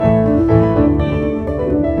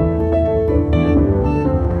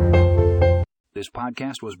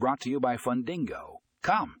podcast was brought to you by Fundingo.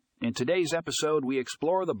 Come. In today's episode, we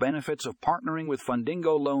explore the benefits of partnering with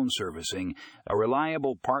Fundingo Loan Servicing, a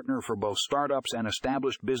reliable partner for both startups and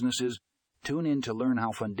established businesses. Tune in to learn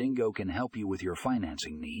how Fundingo can help you with your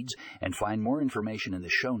financing needs and find more information in the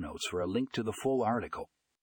show notes for a link to the full article.